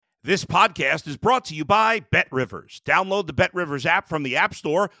This podcast is brought to you by BetRivers. Download the BetRivers app from the App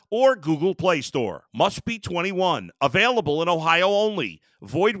Store or Google Play Store. Must be 21. Available in Ohio only.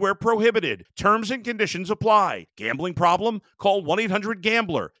 Void where prohibited. Terms and conditions apply. Gambling problem? Call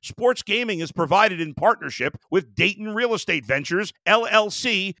 1-800-GAMBLER. Sports gaming is provided in partnership with Dayton Real Estate Ventures,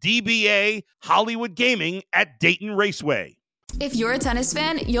 LLC, DBA, Hollywood Gaming at Dayton Raceway. If you're a tennis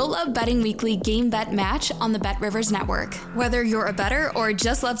fan, you'll love Betting Weekly Game Bet Match on the BetRivers Network. Whether you're a bettor or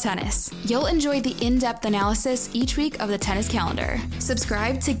just love tennis, you'll enjoy the in-depth analysis each week of the tennis calendar.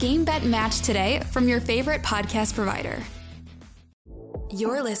 Subscribe to Game Bet Match today from your favorite podcast provider.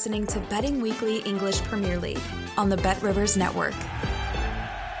 You're listening to Betting Weekly English Premier League on the BetRivers Network.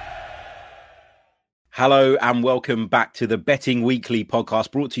 Hello and welcome back to the Betting Weekly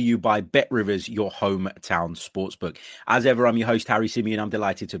podcast brought to you by BetRivers, your hometown sportsbook. As ever, I'm your host, Harry Simeon. I'm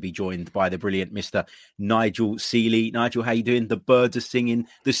delighted to be joined by the brilliant Mr. Nigel Seeley. Nigel, how you doing? The birds are singing,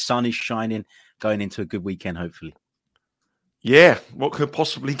 the sun is shining, going into a good weekend, hopefully. Yeah, what could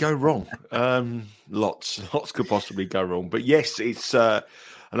possibly go wrong? Lots could possibly go wrong. But yes, it's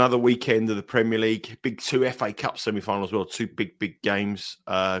another weekend of the Premier League. Big 2 FA Cup semi-finals as well. 2 big games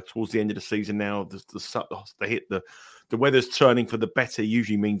towards the end of the season now. The weather's turning for the better.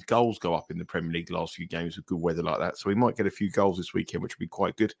 Usually means goals go up in the Premier League last few games with good weather like that. So we might get a few goals this weekend, which would be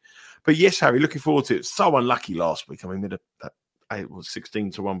quite good. But yes, Harry, looking forward to it. So unlucky last week. I mean, we had a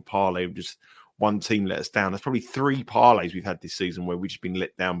 16-1 parlay. Just one team let us down. There's probably 3 parlays we've had this season where we've just been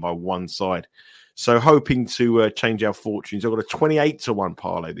let down by one side. So hoping to change our fortunes. I've got a 28-1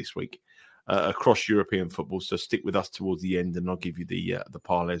 parlay this week across European football. So stick with us towards the end and I'll give you the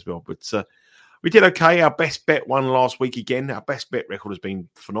parlay as well. But we did okay. Our best bet won last week again. Our best bet record has been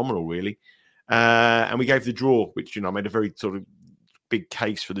phenomenal, really. And we gave the draw, which, you know, made a very sort of big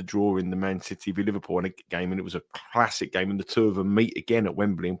case for the draw in the Man City v Liverpool game. And it was a classic game. And the two of them meet again at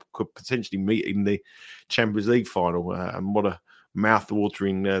Wembley and could potentially meet in the Champions League final. And what a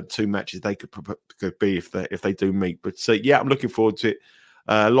mouth-watering 2 matches they could be if they do meet. But yeah, I'm looking forward to it.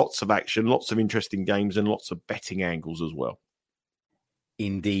 Lots of action, lots of interesting games, and lots of betting angles as well.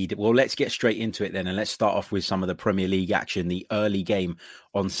 Indeed. Well, let's get straight into it then, and let's start off with some of the Premier League action. The early game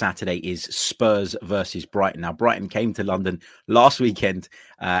on Saturday is Spurs versus Brighton. Now, Brighton came to London last weekend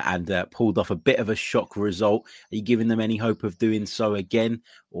and pulled off a bit of a shock result. Are you giving them any hope of doing so again,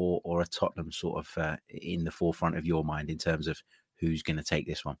 or are Tottenham sort of in the forefront of your mind in terms of who's going to take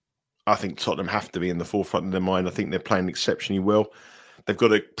this one? I think Tottenham have to be in the forefront of their mind. I think they're playing exceptionally well. They've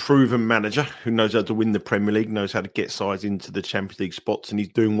got a proven manager who knows how to win the Premier League, knows how to get sides into the Champions League spots, and he's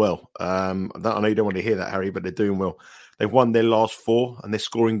doing well. I know you don't want to hear that, Harry, but they're doing well. They've won their last 4, and they're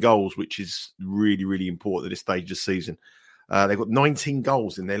scoring goals, which is really, really important at this stage of the season. They've got 19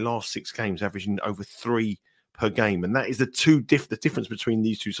 goals in their last 6 games, averaging over 3 per game. And that is the difference between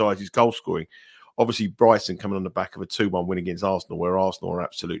these two sides is goal scoring. Obviously, Brighton coming on the back of a 2-1 win against Arsenal, where Arsenal are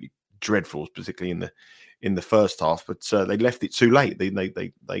absolutely dreadful, particularly in the first half, but they left it too late.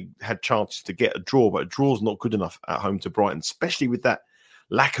 They had chances to get a draw, but a draw's not good enough at home to Brighton, especially with that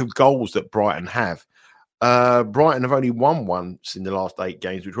lack of goals that Brighton have. Brighton have only won once in the last 8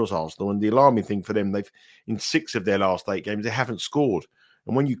 games, which was Arsenal, and the alarming thing for them, they've in 6 of their last 8 games, they haven't scored.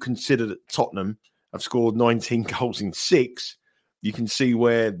 And when you consider that Tottenham have scored 19 goals in 6, you can see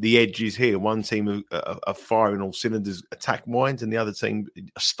where the edge is here. One team are firing all cylinders attack-wise, and the other team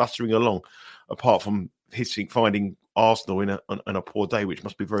are stuttering along, apart from finding Arsenal in a poor day, which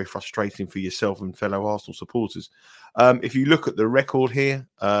must be very frustrating for yourself and fellow Arsenal supporters. If you look at the record here,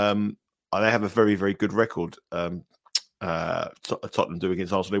 they have a very, very good record. Tottenham do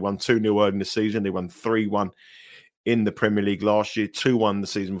against Arsenal. They won 2-0 early in the season. They won 3-1 in the Premier League last year, 2-1 the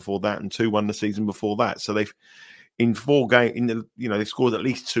season before that, and 2-1 the season before that. So they've in 4 games, they've scored at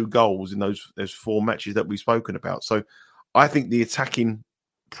least 2 goals in those 4 matches that we've spoken about. So I think the attacking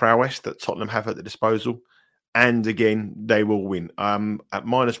prowess that Tottenham have at the disposal, and again, they will win. At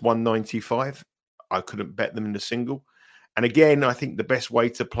minus 195, I couldn't bet them in a single. And again, I think the best way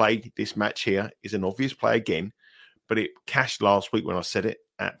to play this match here is an obvious play again, but it cashed last week when I said it.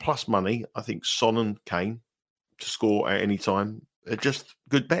 At plus money, I think Son and Kane to score at any time are just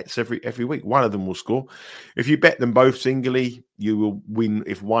good bets every week. One of them will score. If you bet them both singly, you will win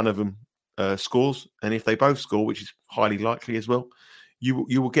if one of them scores. And if they both score, which is highly likely as well, you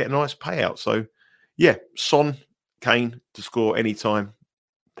will get a nice payout. So, yeah, Son, Kane to score anytime,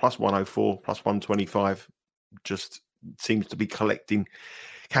 plus 104, plus 125, just seems to be collecting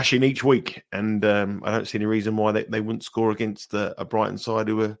cash in each week. And I don't see any reason why they wouldn't score against a Brighton side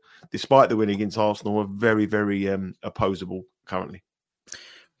who are, despite the win against Arsenal, are very, very opposable currently.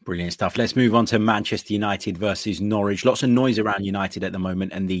 Brilliant stuff. Let's move on to Manchester United versus Norwich. Lots of noise around United at the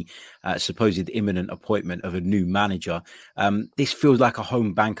moment and the supposed imminent appointment of a new manager. This feels like a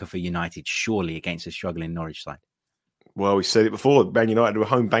home banker for United, surely, against a struggling Norwich side. Well, we said it before. Man United were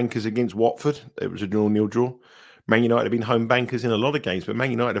home bankers against Watford. It was a 0-0 draw. Man United have been home bankers in a lot of games, but Man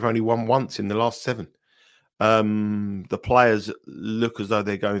United have only won once in the last 7. The players look as though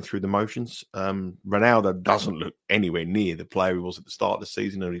they're going through the motions. Ronaldo doesn't look anywhere near the player he was at the start of the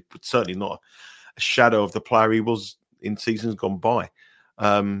season, and he's certainly not a shadow of the player he was in seasons gone by.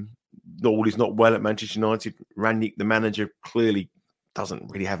 All is not well at Manchester United. Rangnick, the manager, clearly doesn't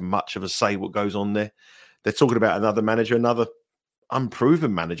really have much of a say what goes on there. They're talking about another manager, another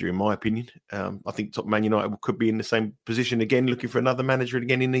unproven manager, in my opinion. I think Man United could be in the same position again, looking for another manager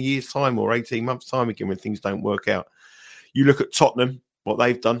again in a year's time or 18 months' time again when things don't work out. You look at Tottenham, what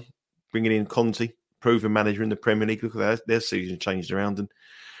they've done, bringing in Conte, proven manager in the Premier League. Look at their season changed around, and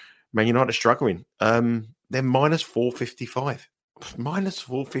Man United are struggling. They're minus 455. Minus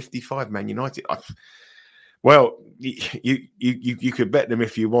 455, Man United. Well, you could bet them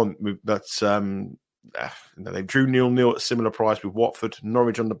if you want, but they drew 0-0 at a similar price with Watford.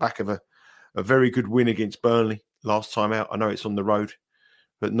 Norwich on the back of a very good win against Burnley last time out. I know it's on the road,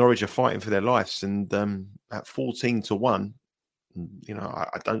 but Norwich are fighting for their lives. And at 14-1,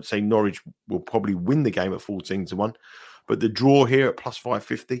 I don't say Norwich will probably win the game at 14-1, but the draw here at plus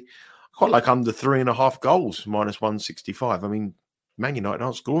 550, I quite like under 3.5 goals, minus 165. I mean, Man United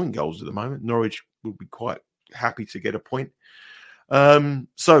aren't scoring goals at the moment. Norwich will be quite happy to get a point.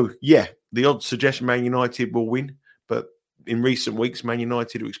 The odds suggest Man United will win, but in recent weeks, Man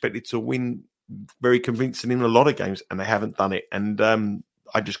United are expected to win very convincing in a lot of games, and they haven't done it. And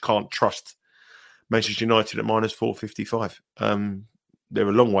I just can't trust Manchester United at minus 455. They're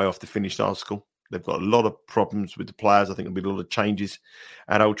a long way off the finished article. They've got a lot of problems with the players. I think there'll be a lot of changes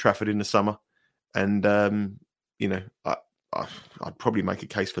at Old Trafford in the summer. And, I'd probably make a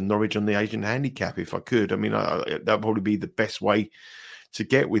case for Norwich on the Asian handicap if I could. I mean, that would probably be the best way to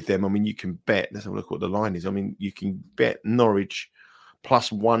get with them. I mean, you can bet. Let's have a look what the line is. I mean, you can bet Norwich plus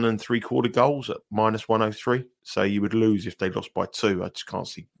 1.75 goals at minus 103. So you would lose if they lost by 2. I just can't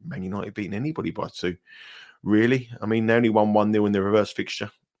see Man United beating anybody by 2, really. I mean, they only won 1-0 in the reverse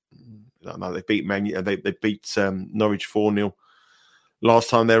fixture. No, they beat they beat Norwich 4-0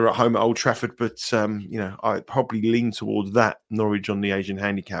 last time they were at home at Old Trafford. But I'd probably lean towards that Norwich on the Asian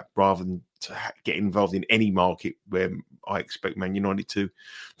handicap rather than to get involved in any market where I expect Man United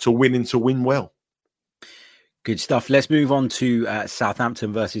to win and to win well. Good stuff. Let's move on to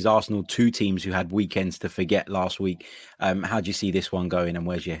Southampton versus Arsenal, 2 teams who had weekends to forget last week. How do you see this one going, and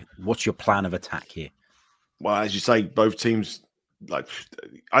what's your plan of attack here? Well, as you say, both teams,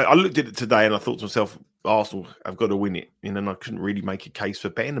 I looked at it today and I thought to myself, Arsenal have got to win it. And I couldn't really make a case for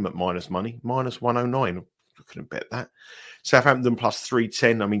betting them at minus money, minus 109. I couldn't bet that. Southampton plus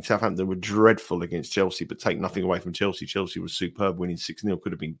 310. I mean, Southampton were dreadful against Chelsea, but take nothing away from Chelsea. Chelsea was superb, winning 6-0.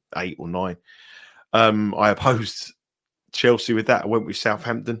 Could have been 8 or 9. I opposed Chelsea with that. I went with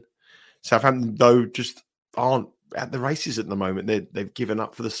Southampton. Southampton, though, just aren't at the races at the moment. They've given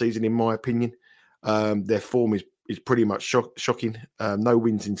up for the season, in my opinion. Their form is pretty much shocking. No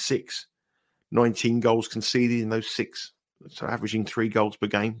wins in 6. 19 goals conceded in those 6. So averaging 3 goals per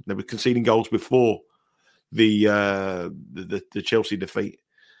game. They were conceding goals before the Chelsea defeat.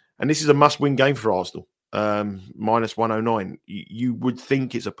 And this is a must-win game for Arsenal. Minus 109. You would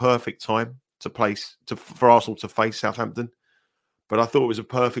think it's a perfect time for Arsenal to face Southampton. But I thought it was a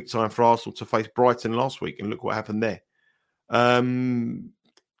perfect time for Arsenal to face Brighton last week. And look what happened there.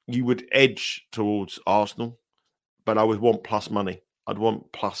 You would edge towards Arsenal, but I would want plus money. I'd want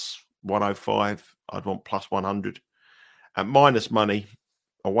plus 105. I'd want plus 100. At minus money,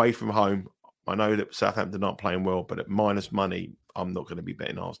 away from home, I know that Southampton aren't playing well, but at minus money, I'm not going to be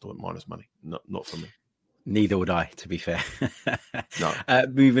betting Arsenal at minus money. Not for me. Neither would I, to be fair. No.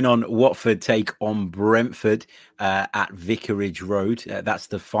 Moving on, Watford take on Brentford at Vicarage Road. That's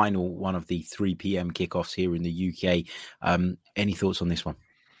the final one of the 3 p.m. kickoffs here in the UK. Any thoughts on this one?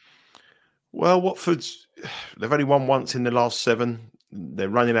 Well, they've only won once in the last 7. They're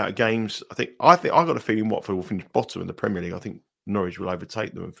running out of games. I got a feeling Watford will finish bottom in the Premier League. I think Norwich will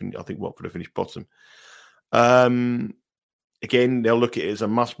overtake them. I think Watford will finish bottom. Again, they'll look at it as a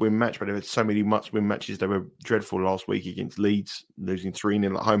must-win match, but they've had so many must-win matches. They were dreadful last week against Leeds, losing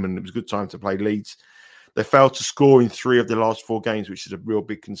 3-0 at home, and it was a good time to play Leeds. They failed to score in 3 of the last 4 games, which is a real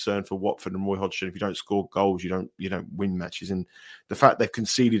big concern for Watford and Roy Hodgson. If you don't score goals, you don't win matches. And the fact they've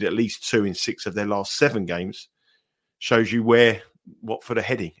conceded at least 2 in 6 of their last 7 games shows you where Watford are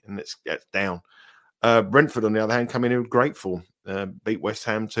heading, and that's down. Brentford, on the other hand, come in great form. Beat West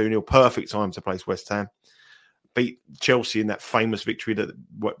Ham 2-0. Perfect time to place West Ham. Beat Chelsea in that famous victory that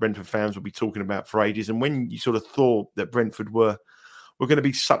what Brentford fans will be talking about for ages. And when you sort of thought that Brentford were going to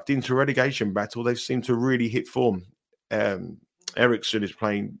be sucked into a relegation battle, they seem to really hit form. Eriksson is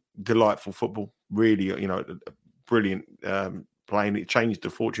playing delightful football. Really, brilliant playing. It changed the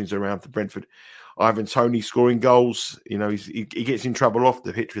fortunes around for Brentford. Ivan Toney scoring goals. He gets in trouble off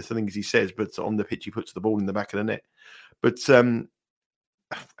the pitch with the things he says, but on the pitch he puts the ball in the back of the net. But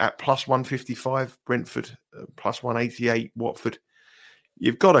at plus 155, Brentford, plus 188, Watford.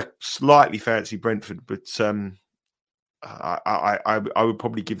 You've got to slightly fancy Brentford, but I would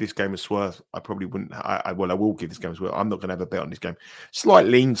probably give this game a swerve. I probably wouldn't. I will give this game a swerve. I'm not going to have a bet on this game. Slight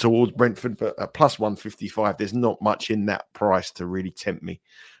lean towards Brentford, but at plus 155, there's not much in that price to really tempt me.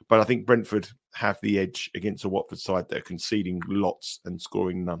 But I think Brentford have the edge against a Watford side that are conceding lots and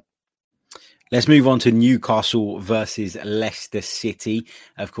scoring none. Let's move on to Newcastle versus Leicester City.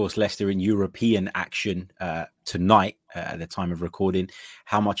 Of course, Leicester in European action tonight at the time of recording.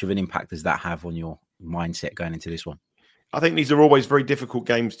 How much of an impact does that have on your mindset going into this one? I think these are always very difficult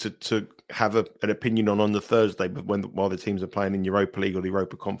games to have an opinion on the Thursday, but while the teams are playing in Europa League or the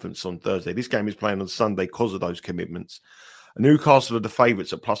Europa Conference on Thursday. This game is playing on Sunday because of those commitments. Newcastle are the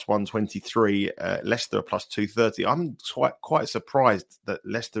favourites at plus 123. Leicester are plus 230. I'm quite surprised that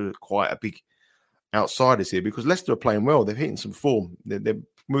Leicester are quite a big outsiders here because Leicester are playing well. They're hitting some form. They're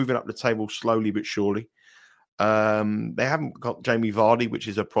moving up the table slowly but surely. They haven't got Jamie Vardy, which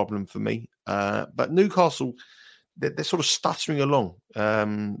is a problem for me. But Newcastle, they're sort of stuttering along.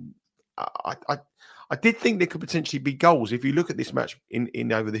 I did think there could potentially be goals. If you look at this match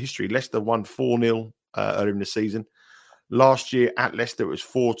in over the history, Leicester won 4-0 earlier in the season. Last year at Leicester, it was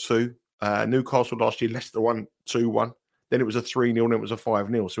 4-2. Newcastle last year, Leicester won 2-1. Then it was a 3-0 and it was a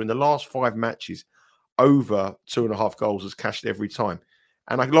 5-0. So in the last 5 matches, over 2.5 goals has cashed every time.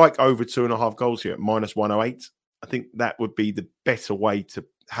 And I like over 2.5 goals here at minus 108. I think that would be the better way to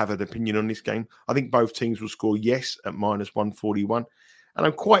have an opinion on this game. I think both teams will score yes at minus 141. And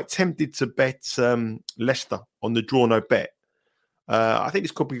I'm quite tempted to bet Leicester on the draw no bet. I think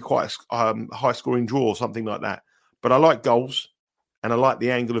this could be quite a high-scoring draw or something like that. But I like goals, and I like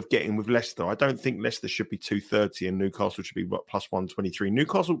the angle of getting with Leicester. I don't think Leicester should be 230 and Newcastle should be plus 123.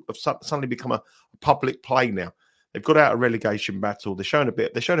 Newcastle have suddenly become a public play now. They've got out a relegation battle. They're showing a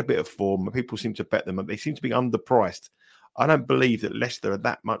bit of form. People seem to bet them, but they seem to be underpriced. I don't believe that Leicester are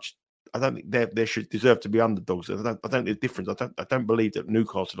that much. I don't think they should deserve to be underdogs. I don't think the difference. I don't believe that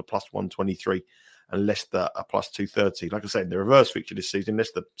Newcastle are plus 123 and Leicester are plus 230. Like I said, in the reverse fixture this season,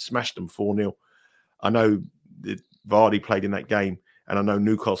 Leicester smashed them 4-0. I know that Vardy played in that game, and I know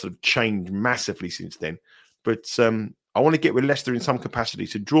Newcastle have changed massively since then. But I want to get with Leicester in some capacity.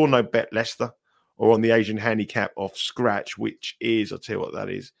 So draw no bet Leicester, or on the Asian handicap off scratch, which is, I'll tell you what that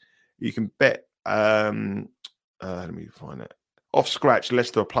is. You can bet, let me find it. Off scratch,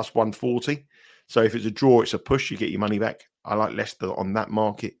 Leicester are plus 140. So if it's a draw, it's a push, you get your money back. I like Leicester on that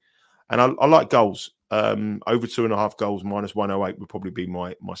market. And I like goals. Over 2.5 goals, minus 108 would probably be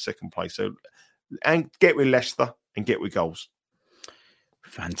my second place. So, and get with Leicester and get with goals.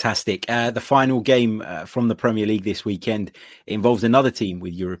 Fantastic. The final game from the Premier League this weekend involves another team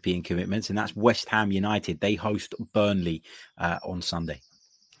with European commitments, and that's West Ham United. They host Burnley on Sunday.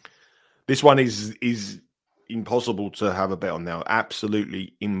 This one is impossible to have a bet on now.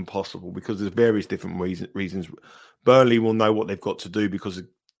 Absolutely impossible, because there's various different reasons. Burnley will know what they've got to do because of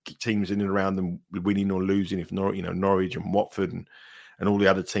teams in and around them winning or losing. If Norwich and Watford and all the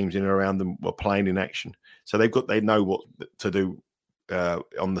other teams in and around them were playing in action, so they know what to do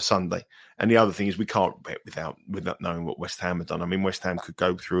on the Sunday. And the other thing is we can't bet without knowing what West Ham have done. I mean, West Ham could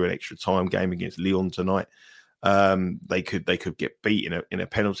go through an extra time game against Lyon tonight. They could get beat in a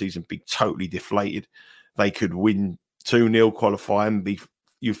penalties and be totally deflated. They could win 2-0, qualify and be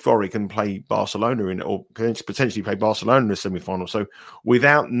euphoric and play Barcelona or potentially play Barcelona in the semi-final. So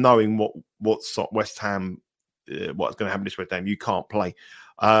without knowing what's West Ham, what's going to happen this West Ham, you can't play.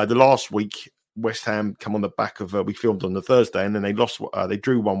 The last week, West Ham come on the back of we filmed on the Thursday, and then they lost. They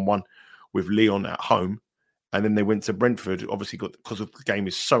drew 1-1 with Lyon at home, and then they went to Brentford. Obviously, because the game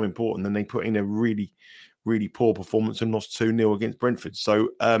is so important, and they put in a really, really poor performance and lost 2-0 against Brentford. So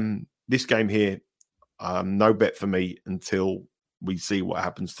this game here, no bet for me until we see what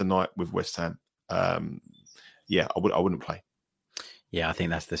happens tonight with West Ham. I wouldn't play. Yeah, I think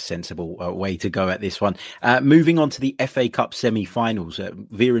that's the sensible way to go at this one. Moving on to the FA Cup semi-finals,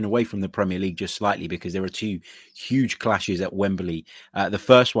 veering away from the Premier League just slightly because there are two huge clashes at Wembley. The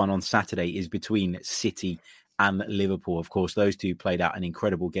first one on Saturday is between City and Liverpool. Of course, those two played out an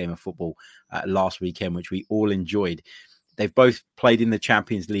incredible game of football last weekend, which we all enjoyed. They've both played in the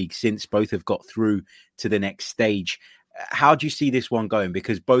Champions League since. Both have got through to the next stage. How do you see this one going?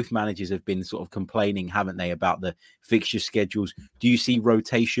 Because both managers have been sort of complaining, haven't they, about the fixture schedules. Do you see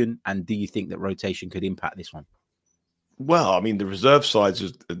rotation, and do you think that rotation could impact this one? Well, I mean, the reserve sides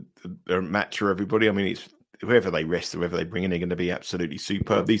are a match for everybody. I mean, it's whoever they rest, whoever they bring in, they're going to be absolutely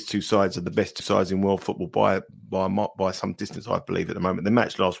superb. These two sides are the best two sides in world football by some distance, I believe, at the moment. The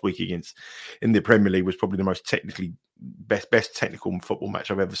match last week in the Premier League was probably the most technically best technical football match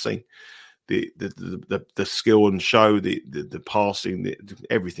I've ever seen. The skill and show, the passing,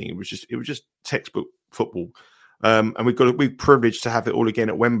 everything. It was just textbook football, and we're privileged to have it all again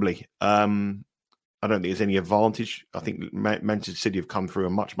at Wembley. I don't think there's any advantage. I think Manchester City have come through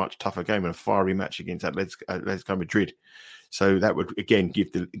a much tougher game and a fiery match against Atletico Madrid, so that would again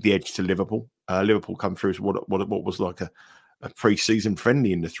give the edge to Liverpool. Liverpool come through as what was like a pre-season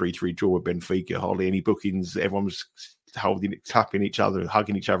friendly in the 3-3 draw with Benfica. Hardly any bookings. Everyone was clapping each other and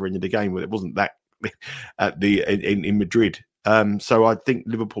hugging each other into the game. It wasn't that in Madrid. So I think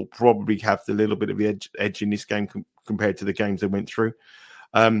Liverpool probably have a little bit of the edge in this game compared to the games they went through.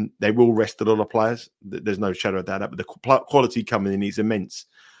 They will rest a lot of players. There's no shadow of doubt. But the quality coming in is immense.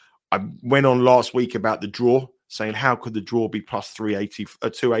 I went on last week about the draw, saying how could the draw be plus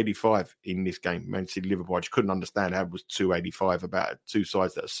 285 in this game? Man City Liverpool. I just couldn't understand how it was 285 about two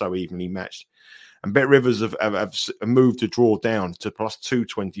sides that are so evenly matched. And Bet Rivers have moved the draw down to plus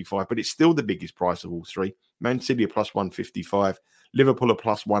 225, but it's still the biggest price of all three. Man City are plus 155, Liverpool are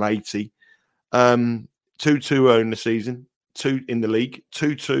plus 180, 2-2 in the season, 2 in the league,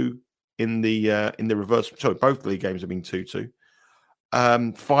 2-2 in the reverse. Sorry, both league games have been 2-2.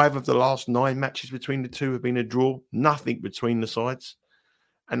 5 of the last 9 matches between the two have been a draw. Nothing between the sides,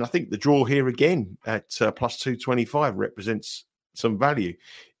 and I think the draw here again at plus 225 represents some value.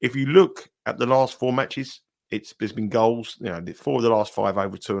 If you look at the last 4 matches, there's been goals. 4 of the last 5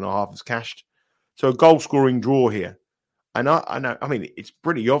 over 2.5 has cashed. So a goal scoring draw here, and I know. I mean, it's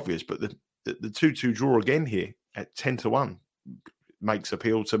pretty obvious, but the 2-2 draw again here at 10-1 makes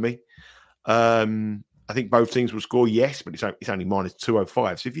appeal to me. I think both teams will score yes, but it's only minus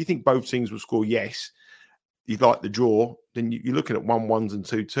 205. So if you think both teams will score yes, you like the draw, then you're looking at 1-1s and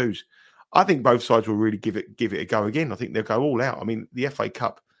 2-2s. I think both sides will really give it a go again. I think they'll go all out. I mean, the FA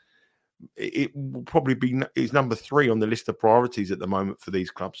Cup, it will probably is number 3 on the list of priorities at the moment for these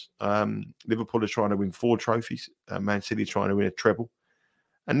clubs. Liverpool are trying to win 4 trophies. Man City trying to win a treble.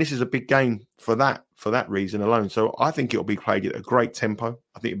 And this is a big game for that reason alone. So I think it'll be played at a great tempo.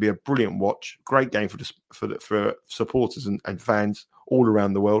 I think it'll be a brilliant watch, great game for supporters and fans all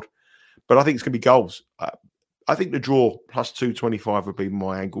around the world. But I think it's going to be goals. I think the draw plus 225 would be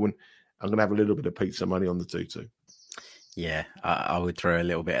my angle, and I'm going to have a little bit of pizza money on the 2-2. Yeah, I would throw a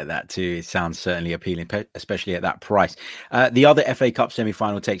little bit at that too. It sounds certainly appealing, especially at that price. The other FA Cup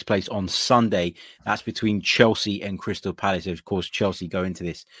semi-final takes place on Sunday. That's between Chelsea and Crystal Palace. Of course, Chelsea go into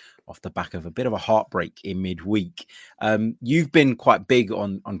this off the back of a bit of a heartbreak in midweek. You've been quite big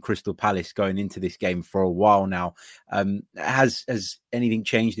on Crystal Palace going into this game for a while now. Has anything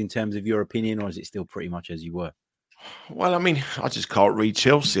changed in terms of your opinion, or is it still pretty much as you were? Well, I mean, I just can't read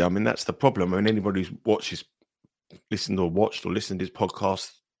Chelsea. I mean, that's the problem. I mean, anybody who's listened to this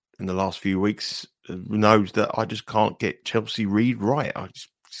podcast in the last few weeks knows that I just can't get Chelsea read right. I just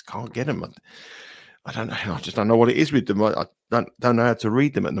can't get them. I don't know. I just don't know what it is with them. I don't know how to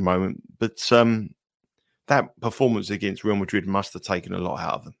read them at the moment. But that performance against Real Madrid must have taken a lot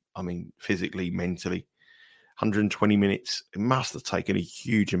out of them. I mean, physically, mentally, 120 minutes. It must have taken a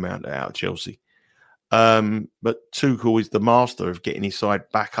huge amount out of Chelsea. But Tuchel is the master of getting his side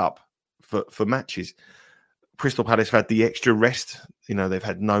back up for matches. Crystal Palace have had the extra rest. They've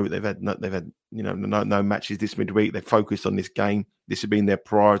had no matches this midweek. They've focused on this game. This has been their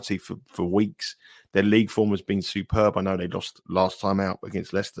priority for weeks. Their league form has been superb. I know they lost last time out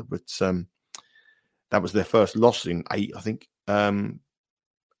against Leicester, but that was their first loss in 8, I think.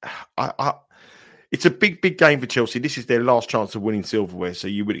 It's a big game for Chelsea. This is their last chance of winning silverware, so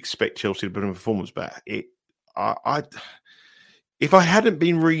you would expect Chelsea to put a performance back. If I hadn't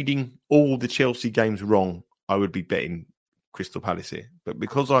been reading all the Chelsea games wrong, I would be betting Crystal Palace here. But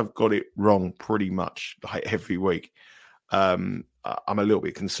because I've got it wrong pretty much every week, I'm a little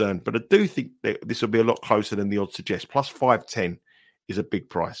bit concerned. But I do think that this will be a lot closer than the odds suggest. Plus 510 is a big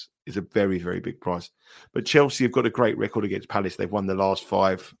price. Is a very, very big price. But Chelsea have got a great record against Palace. They've won the last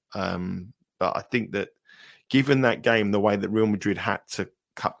 5. But I think that given that game, the way that Real Madrid had to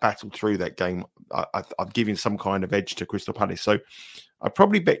battle through that game, I'm giving some kind of edge to Crystal Palace. So I'd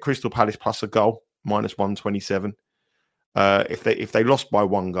probably bet Crystal Palace plus a goal. minus 127. If they lost by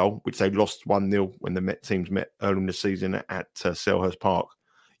 1 goal, which they lost 1-0 when the teams met early in the season at Selhurst Park,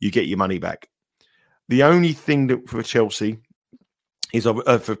 you get your money back. The only thing that for Chelsea is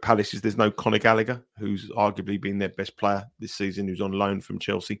for Palace is there's no Conor Gallagher, who's arguably been their best player this season, who's on loan from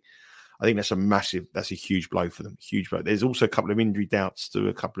Chelsea. I think that's a huge blow for them. Huge blow. There's also a couple of injury doubts to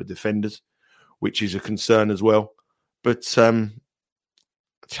a couple of defenders, which is a concern as well. But I'm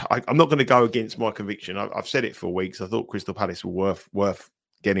not going to go against my conviction. I've said it for weeks. I thought Crystal Palace were worth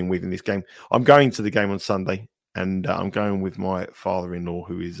getting with in this game. I'm going to the game on Sunday, and I'm going with my father-in-law,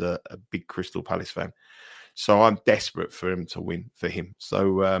 who is a big Crystal Palace fan. So I'm desperate for him to win for him.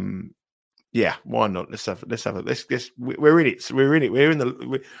 So yeah, why not? Let's have it. We're in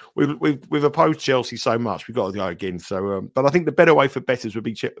it. We've opposed Chelsea so much. We've got to go again. So, but I think the better way for bettors would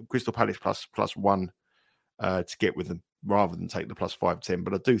be Crystal Palace plus 1 to get with them, rather than take the plus 5-10.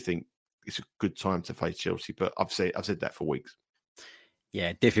 But I do think it's a good time to face Chelsea. But I've said that for weeks.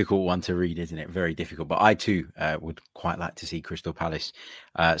 Yeah, difficult one to read, isn't it? Very difficult. But I too would quite like to see Crystal Palace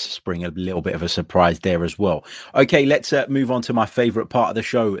spring a little bit of a surprise there as well. Okay, let's move on to my favourite part of the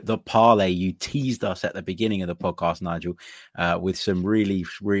show, the parlay. You teased us at the beginning of the podcast, Nigel, with some really,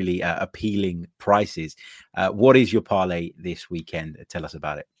 really appealing prices. What is your parlay this weekend? Tell us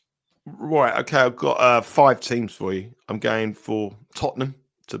about it. Right, okay, I've got 5 teams for you. I'm going for Tottenham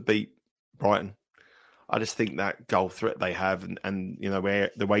to beat Brighton. I just think that goal threat they have, and you know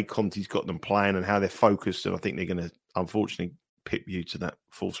where the way Conte's got them playing and how they're focused, and I think they're going to unfortunately pip you to that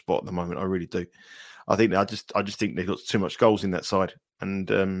 4th spot at the moment. I really do. I just think they've got too much goals in that side, and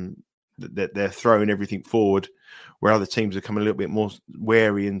they're throwing everything forward, where other teams are coming a little bit more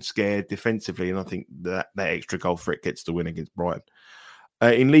wary and scared defensively, and I think that extra goal threat gets the win against Brighton.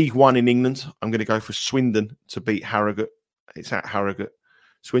 In League One in England, I'm going to go for Swindon to beat Harrogate. It's at Harrogate.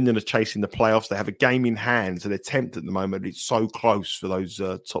 Swindon are chasing the playoffs. They have a game in hand, so they're 10th at the moment. It's so close for those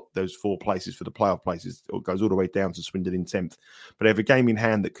 4 places for the playoff places. It goes all the way down to Swindon in 10th. But they have a game in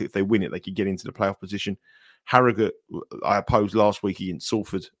hand that if they win it, they could get into the playoff position. Harrogate, I opposed last week against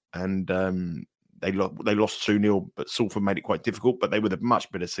Salford, and they lost 2-0, but Salford made it quite difficult. But they were the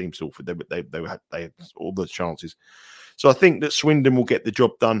much better team, Salford. They had all the chances. So I think that Swindon will get the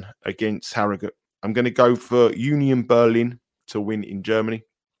job done against Harrogate. I'm going to go for Union Berlin to win in Germany,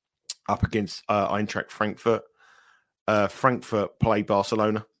 up against Eintracht Frankfurt. Frankfurt play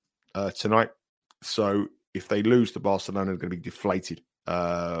Barcelona tonight. So if they lose to Barcelona, they're going to be deflated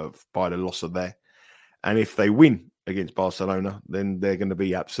by the loss of there. And if they win against Barcelona, then they're going to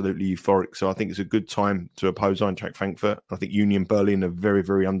be absolutely euphoric. So I think it's a good time to oppose Eintracht Frankfurt. I think Union Berlin are very,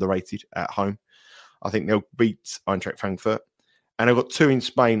 very underrated at home. I think they'll beat Eintracht Frankfurt. And I've got 2 in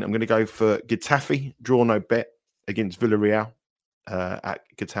Spain. I'm going to go for Getafe, draw no bet, against Villarreal at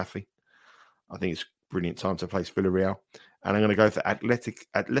Getafe. I think it's a brilliant time to place Villarreal. And I'm going to go for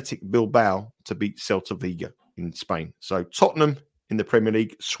Athletic Bilbao to beat Celta Vigo in Spain. So Tottenham in the Premier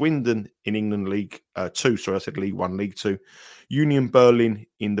League, Swindon in England League 2. Sorry, I said League 1, League 2. Union Berlin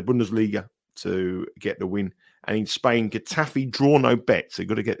in the Bundesliga to get the win. And in Spain, Getafe draw no bet. So you've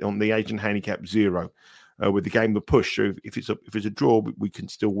got to get on the Asian handicap 0 with the game of push. So if it's a draw, we can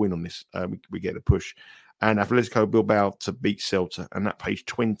still win on this. We get a push. And Atletico Bilbao to beat Celta, and that pays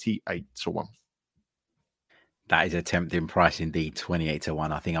 28-1. That is a tempting price indeed,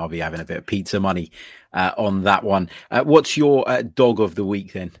 28-1. I think I'll be having a bit of pizza money on that one. What's your dog of the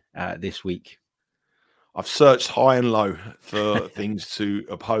week then this week? I've searched high and low for things to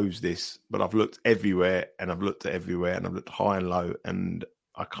oppose this, but I've looked everywhere, and I've looked high and low, and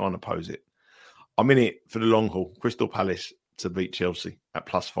I can't oppose it. I'm in it for the long haul. Crystal Palace to beat Chelsea at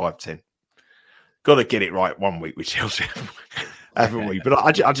plus 510. Got to get it right one week with Chelsea, haven't we? But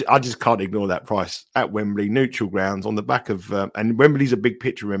I just can't ignore that price at Wembley, neutral grounds on the back of, and Wembley's a big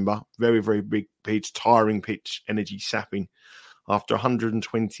pitch, remember, very, very big pitch, tiring pitch, energy sapping. After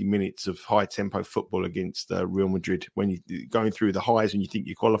 120 minutes of high tempo football against Real Madrid, when you're going through the highs and you think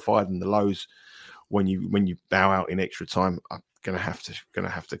you're qualified, and the lows when you bow out in extra time, I'm gonna have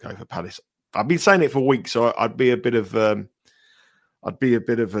to go for Palace. I've been saying it for weeks, so I'd be a bit of a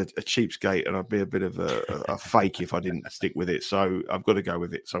cheapskate, and I'd be a bit of a fake if I didn't stick with it. So I've got to go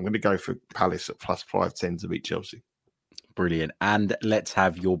with it. So I'm going to go for Palace at plus 510 to beat Chelsea. Brilliant. And let's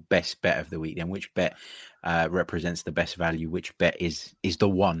have your best bet of the week then. Which bet represents the best value? Which bet is the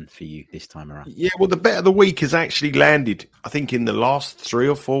one for you this time around? Yeah, well, the bet of the week has actually landed, I think, in the last 3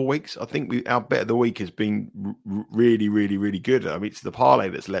 or 4 weeks. I think our bet of the week has been really, really, really good. I mean, it's the parlay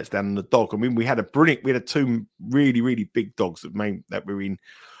that's let us down on the dog. I mean, we had 2 really, really big dogs that were in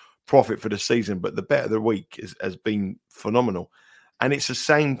profit for the season, but the bet of the week has been phenomenal. And it's the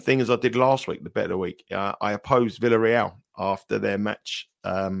same thing as I did last week, the bet of the week. I opposed Villarreal after their match,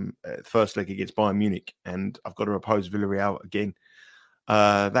 first leg against Bayern Munich, and I've got to oppose Villarreal again.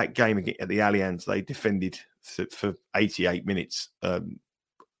 That game at the Allianz, they defended for 88 minutes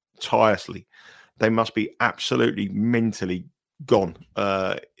tirelessly. They must be absolutely mentally gone,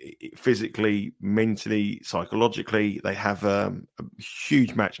 physically, mentally, psychologically. They have a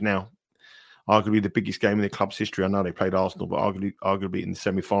huge match now. Arguably the biggest game in the club's history. I know they played Arsenal, but arguably in the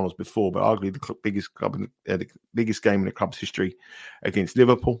semi-finals before. But arguably the biggest game in the club's history against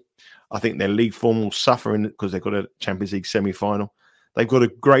Liverpool. I think their league form will suffer because they've got a Champions League semi-final. They've got a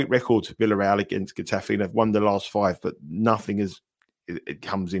great record to Villarreal against Getafe. They've won the last 5, but nothing it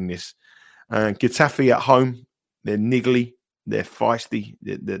comes in this. Getafe at home, they're niggly, they're feisty.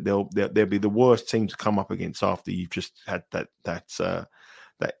 They'll be the worst team to come up against after you've just had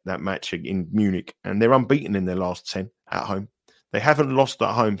that match in Munich, and they're unbeaten in their last 10 at home. They haven't lost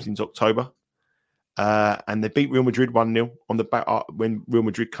at home since October, and they beat Real Madrid 1-0 on the back when Real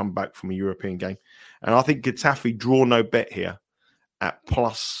Madrid come back from a European game. And I think Getafe draw no bet here at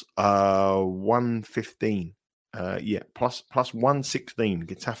plus 115. Plus 116.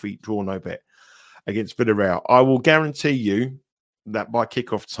 Getafe draw no bet against Villarreal. I will guarantee you that by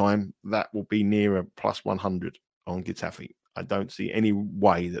kickoff time, that will be nearer plus 100 on Getafe. I don't see any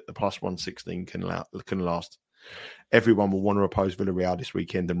way that the plus 116 can last. Everyone will want to oppose Villarreal this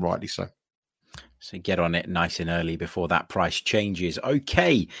weekend, and rightly so. So get on it nice and early before that price changes.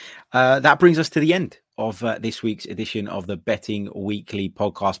 Okay, that brings us to the end of this week's edition of the Betting Weekly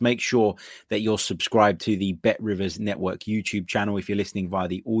podcast. Make sure that you're subscribed to the Bet Rivers Network YouTube channel. If you're listening via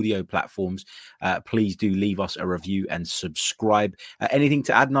the audio platforms, please do leave us a review and subscribe. Anything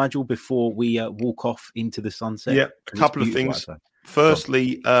to add, Nigel, before we walk off into the sunset? Yeah, a couple of things.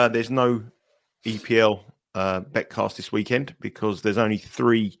 Firstly, there's no EPL betcast this weekend because there's only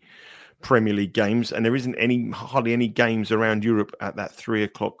 3 Premier League games, and there isn't hardly any games around Europe at that 3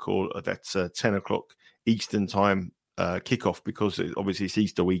 o'clock or that's 10 o'clock Eastern time kickoff, because obviously it's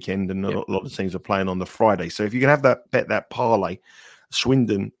Easter weekend and a lot of teams are playing on the Friday. So if you can have that parlay,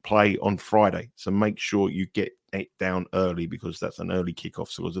 Swindon play on Friday. So make sure you get it down early because that's an early kickoff.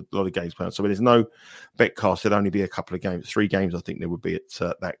 So there's a lot of games playing. So there's no betcast. There'd only be a couple of games, 3 games I think there would be at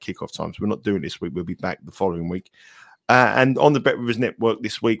that kickoff time. So we're not doing it this week. We'll be back the following week. And on the Bet Rivers Network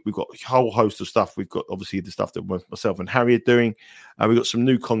this week, we've got a whole host of stuff. We've got obviously the stuff that myself and Harry are doing. We've got some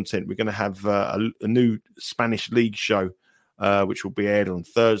new content. We're going to have a new Spanish League show, which will be aired on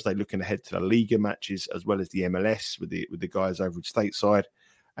Thursday, looking ahead to the Liga matches as well as the MLS with the guys over at Stateside.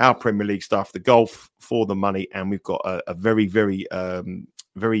 Our Premier League stuff, the golf for the money, and we've got a very, very,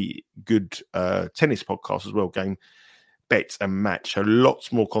 very good tennis podcast as well, Game Bet and Match. So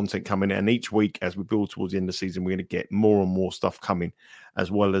lots more content coming in, and each week as we build towards the end of the season, we're going to get more and more stuff coming,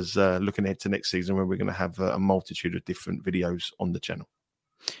 as well as looking ahead to next season where we're going to have a multitude of different videos on the channel.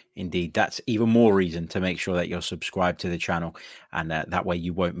 Indeed, that's even more reason to make sure that you're subscribed to the channel, and that way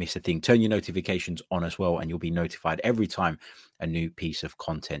you won't miss a thing. Turn your notifications on as well, and you'll be notified every time a new piece of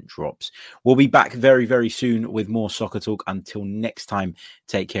content drops. We'll be back very, very soon with more soccer talk. Until next time,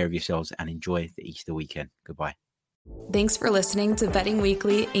 take care of yourselves and enjoy the Easter weekend. Goodbye. Thanks for listening to Betting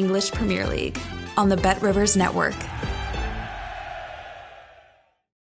Weekly English Premier League on the Bet Rivers Network.